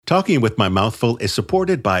Talking with My Mouthful is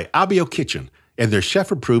supported by Abio Kitchen and their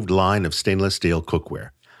chef-approved line of stainless steel cookware.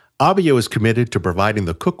 Abio is committed to providing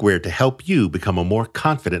the cookware to help you become a more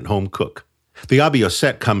confident home cook. The Abio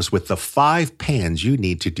set comes with the 5 pans you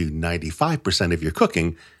need to do 95% of your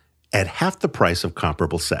cooking at half the price of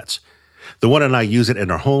comparable sets. The one and I use it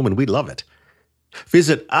in our home, and we love it.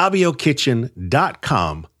 Visit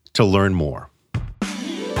AbioKitchen.com to learn more.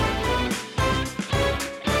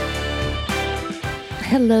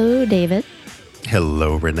 Hello, David.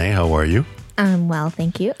 Hello, Renee. How are you? I'm well,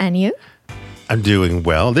 thank you. And you? I'm doing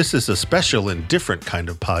well. This is a special and different kind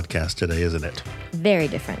of podcast today, isn't it? Very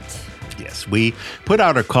different. Yes, we put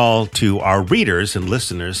out a call to our readers and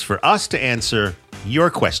listeners for us to answer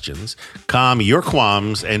your questions, calm your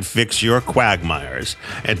qualms, and fix your quagmires.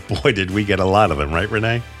 And boy, did we get a lot of them, right,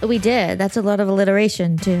 Renee? We did. That's a lot of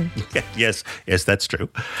alliteration, too. Yes, that's true.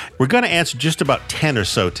 We're going to answer just about 10 or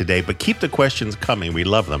so today, but keep the questions coming. We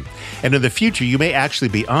love them. And in the future, you may actually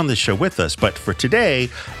be on the show with us. But for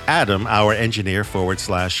today, Adam, our engineer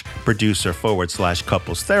 /producer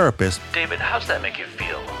 /couples therapist. David, how's that make you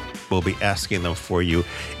feel? We'll be asking them for you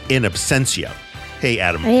in absentia. Hey,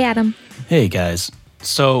 Adam. Hey, Adam. Hey, guys.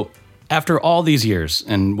 So after all these years,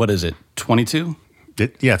 and what is it, 22?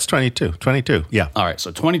 Yeah, it's 22. 22, yeah. All right,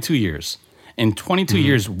 so 22 years. In 22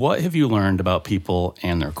 years, what have you learned about people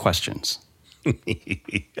and their questions?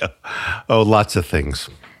 Oh, lots of things.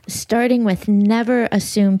 Starting with never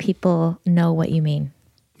assume people know what you mean.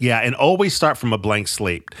 Yeah, and always start from a blank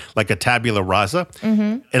slate, like a tabula rasa.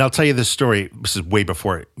 And I'll tell you this story. This is way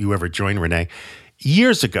before you ever joined, Renee.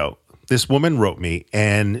 Years ago, this woman wrote me,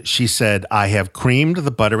 and she said, I have creamed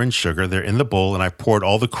the butter and sugar. They're in the bowl, and I've poured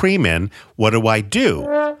all the cream in. What do I do?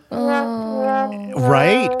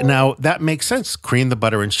 Right? Now, that makes sense. Cream the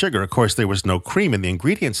butter and sugar. Of course, there was no cream in the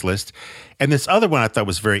ingredients list. And this other one I thought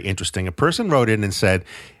was very interesting. A person wrote in and said,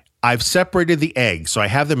 I've separated the eggs, so I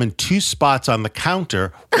have them in 2 spots on the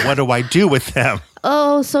counter. What do I do with them?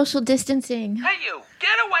 Oh, social distancing. Hey, you,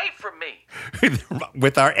 get away from me.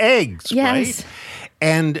 With our eggs, Yes. right?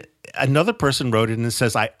 And another person wrote in and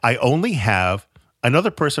says,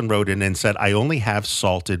 Another person wrote in and said, I only have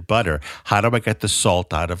salted butter. How do I get the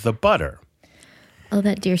salt out of the butter? Oh,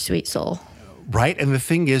 that dear sweet soul. Right? And the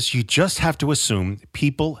thing is, you just have to assume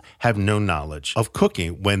people have no knowledge of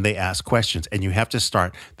cooking when they ask questions, and you have to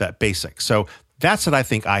start that basic. So that's what I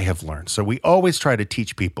think I have learned. So we always try to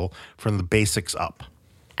teach people from the basics up.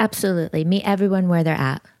 Absolutely. Meet everyone where they're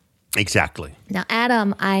at. Exactly. Now,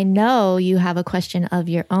 Adam, I know you have a question of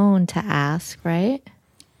your own to ask, right?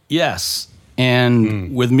 Yes,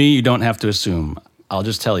 and with me, you don't have to assume. I'll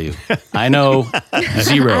just tell you. I know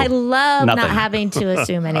 0. I love Nothing. not having to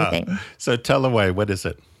assume anything. So tell away, what is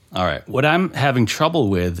it? All right. What I'm having trouble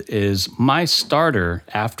with is my starter,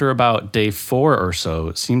 after about day 4 or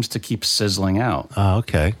so, seems to keep sizzling out. Oh,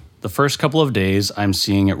 okay. The first couple of days, I'm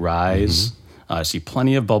seeing it rise. I see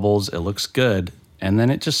plenty of bubbles. It looks good. And then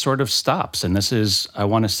it just sort of stops. And this is, I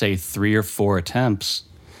want to say, 3 or 4 attempts.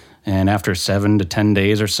 And after 7 to 10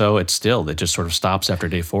 days or so, it just sort of stops after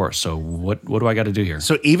day 4. So what do I got to do here?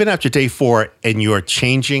 So even after day 4 and you're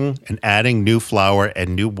changing and adding new flour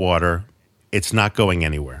and new water, it's not going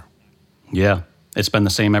anywhere. Yeah, it's been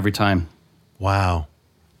the same every time. Wow.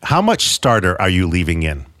 How much starter are you leaving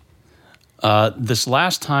in? This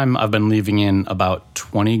last time I've been leaving in about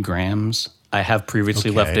 20 grams. I have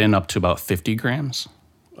previously left in up to about 50 grams.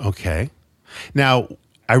 Okay. Now,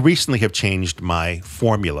 I recently have changed my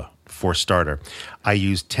formula for starter. I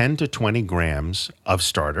use 10 to 20 grams of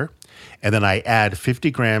starter, and then I add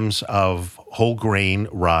 50 grams of whole grain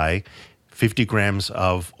rye, 50 grams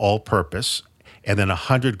of all-purpose, and then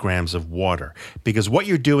 100 grams of water. Because what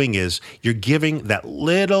you're doing is you're giving that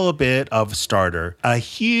little bit of starter a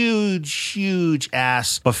huge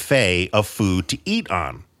ass buffet of food to eat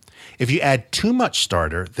on. If you add too much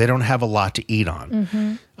starter, they don't have a lot to eat on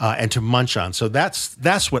and to munch on. So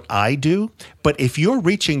that's what I do. But if you're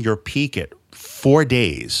reaching your peak at 4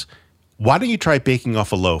 days, why don't you try baking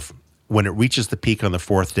off a loaf when it reaches the peak on the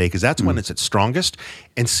 4th day? Because that's when it's its strongest,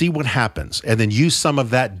 and see what happens. And then use some of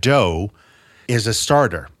that dough as a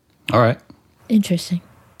starter. All right. Interesting.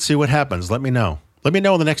 See what happens. Let me know. Let me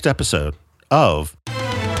know in the next episode of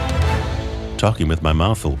Talking with My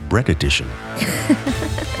Mouthful Bread Edition.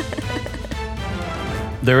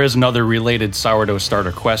 There is another related sourdough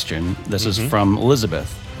starter question. This is from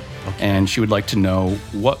Elizabeth. And she would like to know,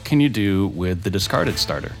 what can you do with the discarded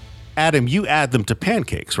starter? Adam, you add them to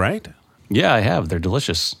pancakes, right? Yeah, I have. They're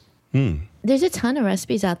delicious. There's a ton of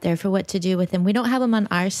recipes out there for what to do with them. We don't have them on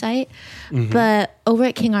our site, but over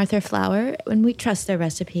at King Arthur Flour, when we trust their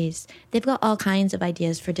recipes, they've got all kinds of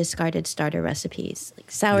ideas for discarded starter recipes, like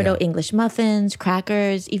sourdough English muffins,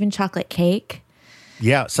 crackers, even chocolate cake.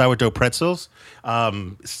 Yeah, sourdough pretzels,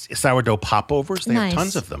 sourdough popovers. They have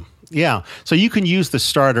tons of them. Yeah, so you can use the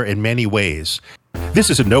starter in many ways. This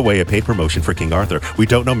is in no way a paid promotion for King Arthur. We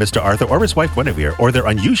don't know Mr. Arthur or his wife Guinevere or their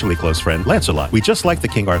unusually close friend Lancelot. We just like the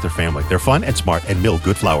King Arthur family. They're fun and smart and mill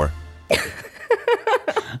good flour.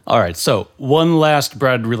 All right, so one last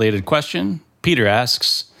bread-related question. Peter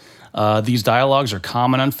asks, these dialogues are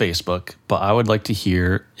common on Facebook, but I would like to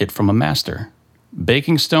hear it from a master.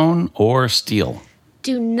 Baking stone or steel?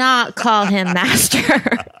 Do not call him master.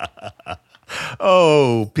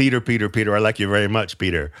 Oh, Peter, I like you very much,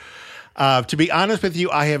 Peter. To be honest with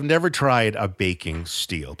you, I have never tried a baking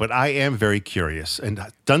steel, but I am very curious and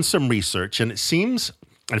done some research. And it seems,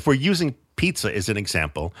 and if we're using pizza as an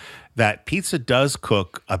example, that pizza does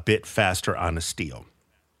cook a bit faster on a steel.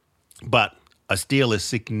 But a steel is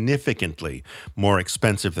significantly more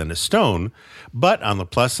expensive than a stone. But on the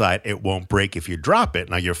plus side, it won't break if you drop it.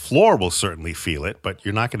 Now, your floor will certainly feel it, but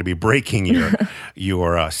you're not going to be breaking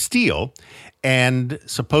your steel. And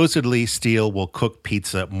supposedly steel will cook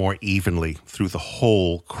pizza more evenly through the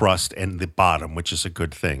whole crust and the bottom, which is a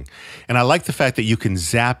good thing. And I like the fact that you can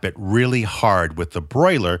zap it really hard with the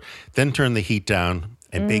broiler, then turn the heat down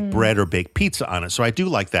and bake bread or bake pizza on it. So I do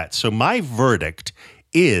like that. So my verdict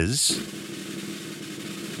is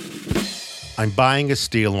I'm buying a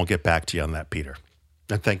steel, and we'll get back to you on that, Peter.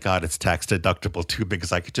 And thank God it's tax deductible too,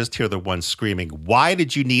 because I could just hear the one screaming, "Why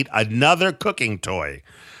did you need another cooking toy?"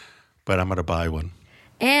 But I'm going to buy one.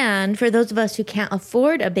 And for those of us who can't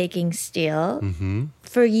afford a baking steel,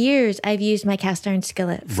 for years I've used my cast iron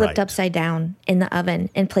skillet flipped upside down in the oven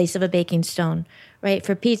in place of a baking stone, right?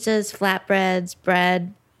 For pizzas, flatbreads,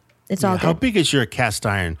 bread, it's all good. How big is your cast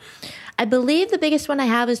iron? I believe the biggest one I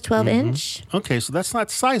have is 12 inch. Okay, so that's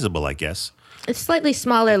not sizable, I guess. It's slightly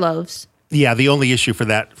smaller loaves. Yeah, the only issue for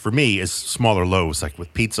that, for me, is smaller loaves. Like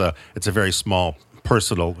with pizza, it's a very small,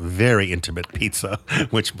 personal, very intimate pizza,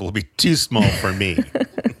 which will be too small for me.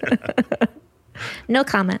 No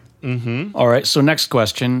comment. All right, so next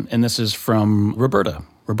question, and this is from Roberta.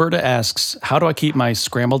 Roberta asks, how do I keep my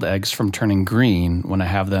scrambled eggs from turning green when I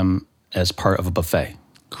have them as part of a buffet?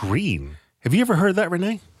 Green? Have you ever heard that,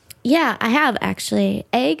 Renee? Yeah, I have actually.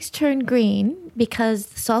 Eggs turn green because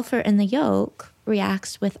the sulfur in the yolk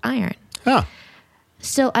reacts with iron. Oh,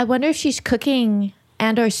 So I wonder if she's cooking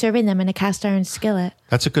and or serving them in a cast iron skillet.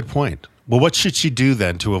 that's a good point. Well, what should she do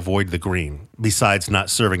then to avoid the green, besides not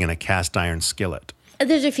serving in a cast iron skillet?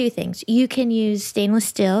 There's a few things. You can use stainless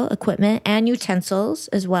steel equipment and utensils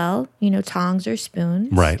as well, tongs or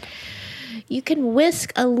spoons. Right. You can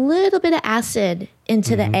whisk a little bit of acid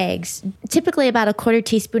into the eggs. Typically about a quarter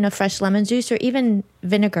teaspoon of fresh lemon juice or even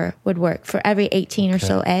vinegar would work for every 18 or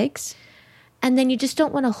so eggs. And then you just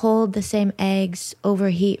don't want to hold the same eggs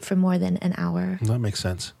overheat for more than an hour. That makes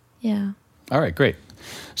sense. Yeah. All right, great.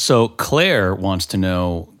 So Claire wants to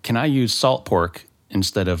know, can I use salt pork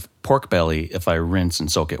instead of pork belly if I rinse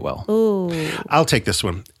and soak it well? Ooh. I'll take this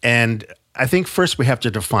one. And I think first we have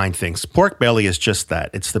to define things. Pork belly is just that.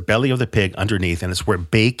 It's the belly of the pig underneath, and it's where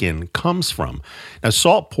bacon comes from. Now,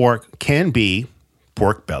 salt pork can be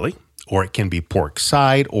pork belly, or it can be pork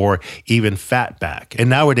side, or even fat back. And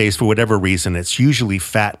nowadays, for whatever reason, it's usually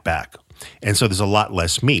fat back. And so there's a lot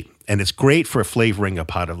less meat. And it's great for flavoring a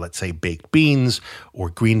pot of, let's say, baked beans or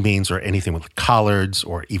green beans or anything with collards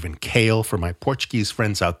or even kale for my Portuguese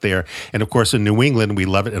friends out there. And of course, in New England, we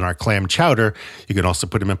love it in our clam chowder. You can also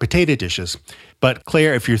put them in potato dishes. But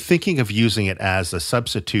Claire, if you're thinking of using it as a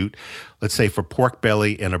substitute, let's say for pork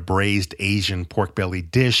belly in a braised Asian pork belly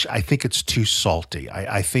dish, I think it's too salty.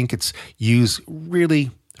 I think it's used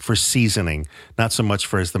really for seasoning, not so much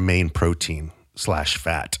for as the main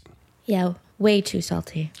protein/fat. Yeah, way too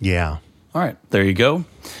salty. Yeah. All right, there you go.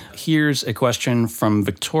 Here's a question from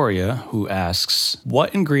Victoria who asks,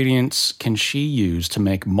 what ingredients can she use to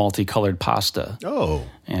make multicolored pasta? Oh.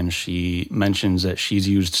 And she mentions that she's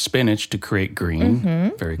used spinach to create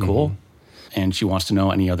green. Very cool. And she wants to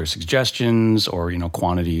know any other suggestions or,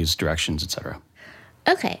 quantities, directions, etc.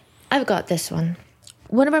 Okay, I've got this one.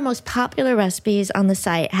 One of our most popular recipes on the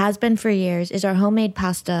site has been for years is our homemade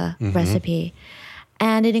pasta recipe.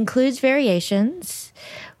 And it includes variations.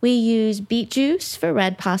 We use beet juice for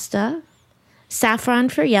red pasta, saffron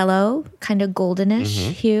for yellow, kind of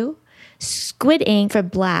goldenish hue, squid ink for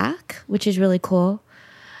black, which is really cool.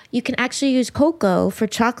 You can actually use cocoa for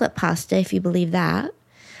chocolate pasta if you believe that.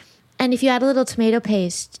 And if you add a little tomato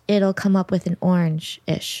paste, it'll come up with an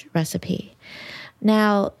orange-ish recipe.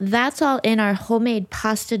 Now, that's all in our homemade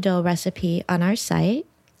pasta dough recipe on our site.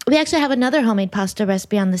 We actually have another homemade pasta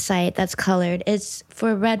recipe on the site that's colored. It's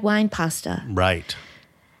for red wine pasta. Right.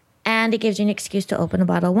 And it gives you an excuse to open a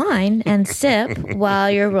bottle of wine and sip while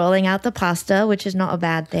you're rolling out the pasta, which is not a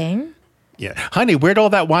bad thing. Yeah. Honey, where'd all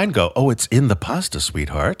that wine go? Oh, it's in the pasta,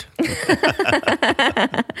 sweetheart.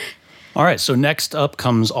 All right, so next up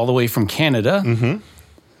comes all the way from Canada. Mm-hmm.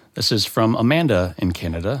 This is from Amanda in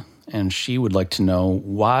Canada, and she would like to know,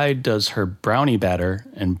 why does her brownie batter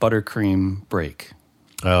and buttercream break?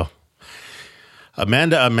 Oh.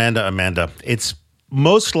 Amanda. It's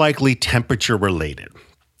most likely temperature related.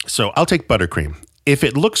 So I'll take buttercream. If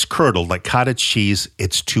it looks curdled like cottage cheese,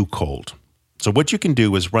 it's too cold. So what you can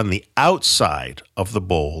do is run the outside of the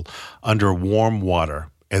bowl under warm water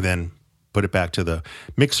and then put it back to the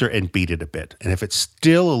mixer and beat it a bit. And if it's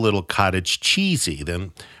still a little cottage cheesy,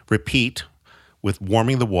 then repeat with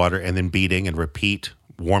warming the water and then beating, and repeat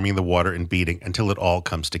warming the water and beating until it all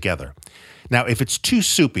comes together. Now, if it's too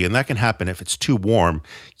soupy, and that can happen if it's too warm,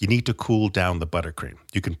 you need to cool down the buttercream.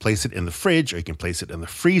 You can place it in the fridge, or you can place it in the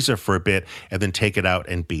freezer for a bit and then take it out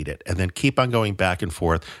and beat it. And then keep on going back and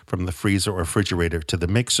forth from the freezer or refrigerator to the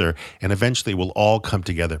mixer, and eventually it will all come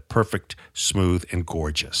together perfect, smooth, and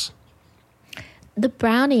gorgeous. The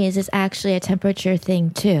brownies is actually a temperature thing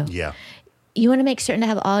too. Yeah. You want to make certain to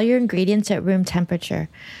have all your ingredients at room temperature.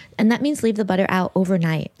 And that means leave the butter out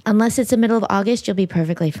overnight. Unless it's the middle of August, you'll be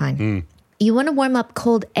perfectly fine. You want to warm up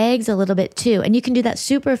cold eggs a little bit too. And you can do that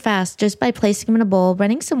super fast just by placing them in a bowl,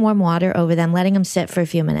 running some warm water over them, letting them sit for a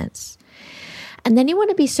few minutes. And then you want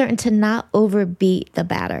to be certain to not overbeat the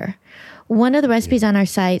batter. One of the recipes on our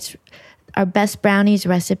sites, our best brownies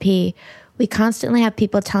recipe, we constantly have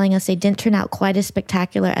people telling us they didn't turn out quite as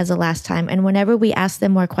spectacular as the last time. And whenever we ask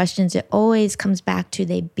them more questions, it always comes back to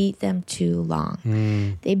they beat them too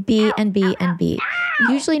long. They beat and beat and beat,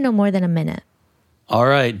 usually no more than a minute. All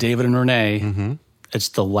right, David and Renee, it's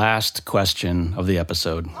the last question of the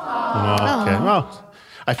episode. Okay. Well,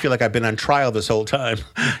 I feel like I've been on trial this whole time.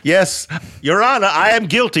 Yes, Your Honor, I am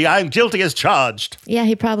guilty. I am guilty as charged. Yeah,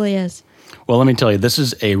 he probably is. Well, let me tell you, this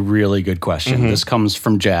is a really good question. This comes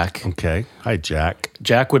from Jack. Okay. Hi, Jack.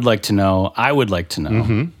 Jack would like to know, I would like to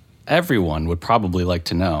know, everyone would probably like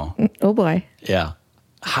to know. Oh, boy. Yeah.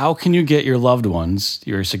 How can you get your loved ones,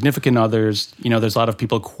 your significant others, there's a lot of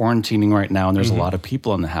people quarantining right now and there's a lot of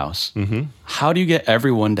people in the house. How do you get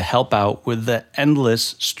everyone to help out with the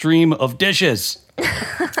endless stream of dishes?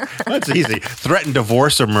 That's easy. Threaten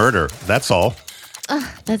divorce or murder. That's all.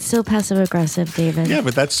 That's so passive-aggressive, David. Yeah,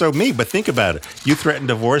 but that's so me. But think about it. You threaten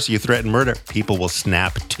divorce, you threaten murder, people will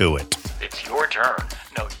snap to it. It's your turn.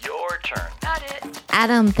 No, your turn. Got it.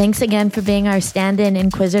 Adam, thanks again for being our stand-in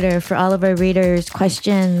inquisitor for all of our readers'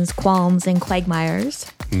 questions, qualms, and quagmires.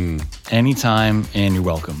 Anytime, and you're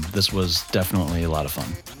welcome. This was definitely a lot of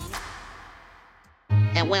fun.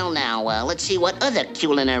 And well now, let's see what other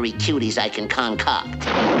culinary cuties I can concoct.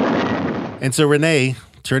 And so, Renee,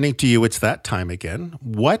 turning to you, it's that time again.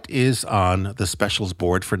 What is on the specials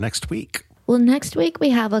board for next week? Well, next week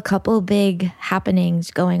we have a couple big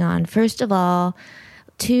happenings going on. First of all,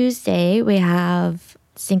 Tuesday we have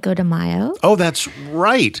Cinco de Mayo. Oh, that's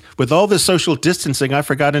right. With all this social distancing, I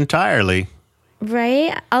forgot entirely.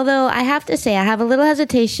 Right? Although I have to say, I have a little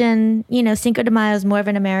hesitation. Cinco de Mayo is more of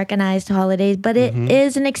an Americanized holiday, but it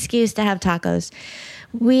is an excuse to have tacos.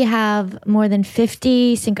 We have more than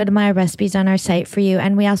 50 Cinco de Mayo recipes on our site for you,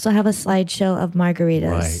 and we also have a slideshow of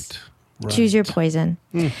margaritas. Right. Choose your poison.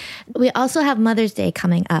 We also have Mother's Day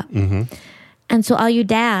coming up. And so all you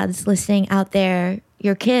dads listening out there,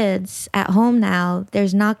 your kids at home now,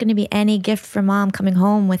 there's not going to be any gift for mom coming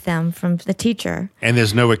home with them from the teacher. And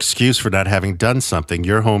there's no excuse for not having done something.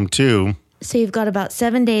 You're home too. So you've got about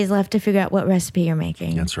 7 days left to figure out what recipe you're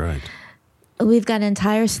making. That's right. We've got an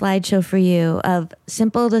entire slideshow for you of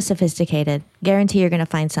simple to sophisticated. Guarantee you're going to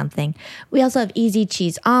find something. We also have easy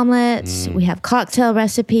cheese omelets. We have cocktail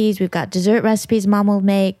recipes. We've got dessert recipes mom will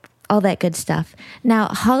make, all that good stuff. Now,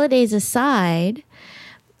 holidays aside,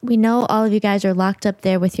 we know all of you guys are locked up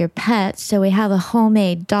there with your pets, so we have a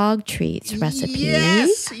homemade dog treats recipe.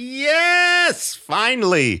 Yes!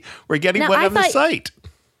 Finally, we're getting one on the site.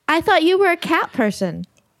 I thought you were a cat person.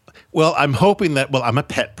 Well, I'm hoping that, I'm a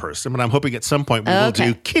pet person, but I'm hoping at some point we will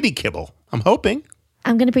do kitty kibble. I'm hoping.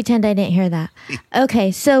 I'm going to pretend I didn't hear that. Okay,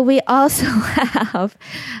 so we also have,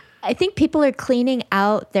 I think people are cleaning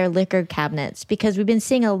out their liquor cabinets because we've been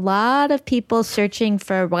seeing a lot of people searching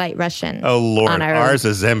for White Russian. Oh, Lord, ours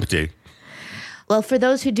is empty. Well, for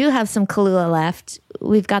those who do have some Kahlua left,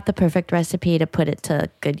 we've got the perfect recipe to put it to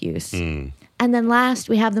good use. And then last,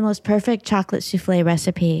 we have the most perfect chocolate souffle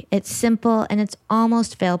recipe. It's simple and it's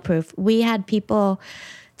almost fail-proof. We had people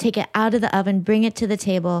take it out of the oven, bring it to the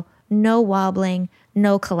table, no wobbling,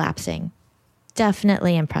 no collapsing.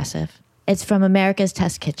 Definitely impressive. It's from America's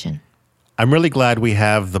Test Kitchen. I'm really glad we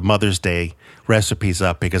have the Mother's Day recipes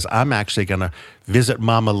up because I'm actually going to visit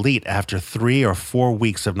Mama Leet after 3 or 4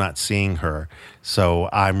 weeks of not seeing her. So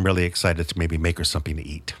I'm really excited to maybe make her something to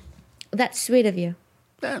eat. That's sweet of you.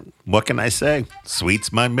 What can I say?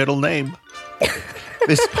 Sweet's my middle name.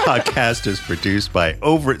 This podcast is produced by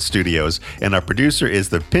Overit Studios, and our producer is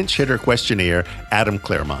the pinch hitter questionnaire, Adam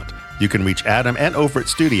Claremont. You can reach Adam and Overit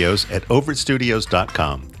Studios at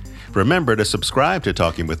overitstudios.com. Remember to subscribe to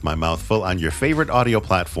Talking with My Mouth Full on your favorite audio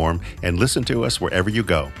platform and listen to us wherever you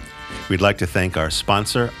go. We'd like to thank our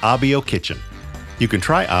sponsor, Abio Kitchen. You can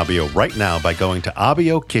try Abio right now by going to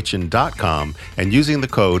abiokitchen.com and using the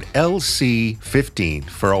code LC15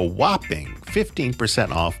 for a whopping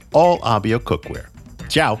 15% off all Abio cookware.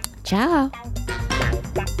 Ciao. Ciao.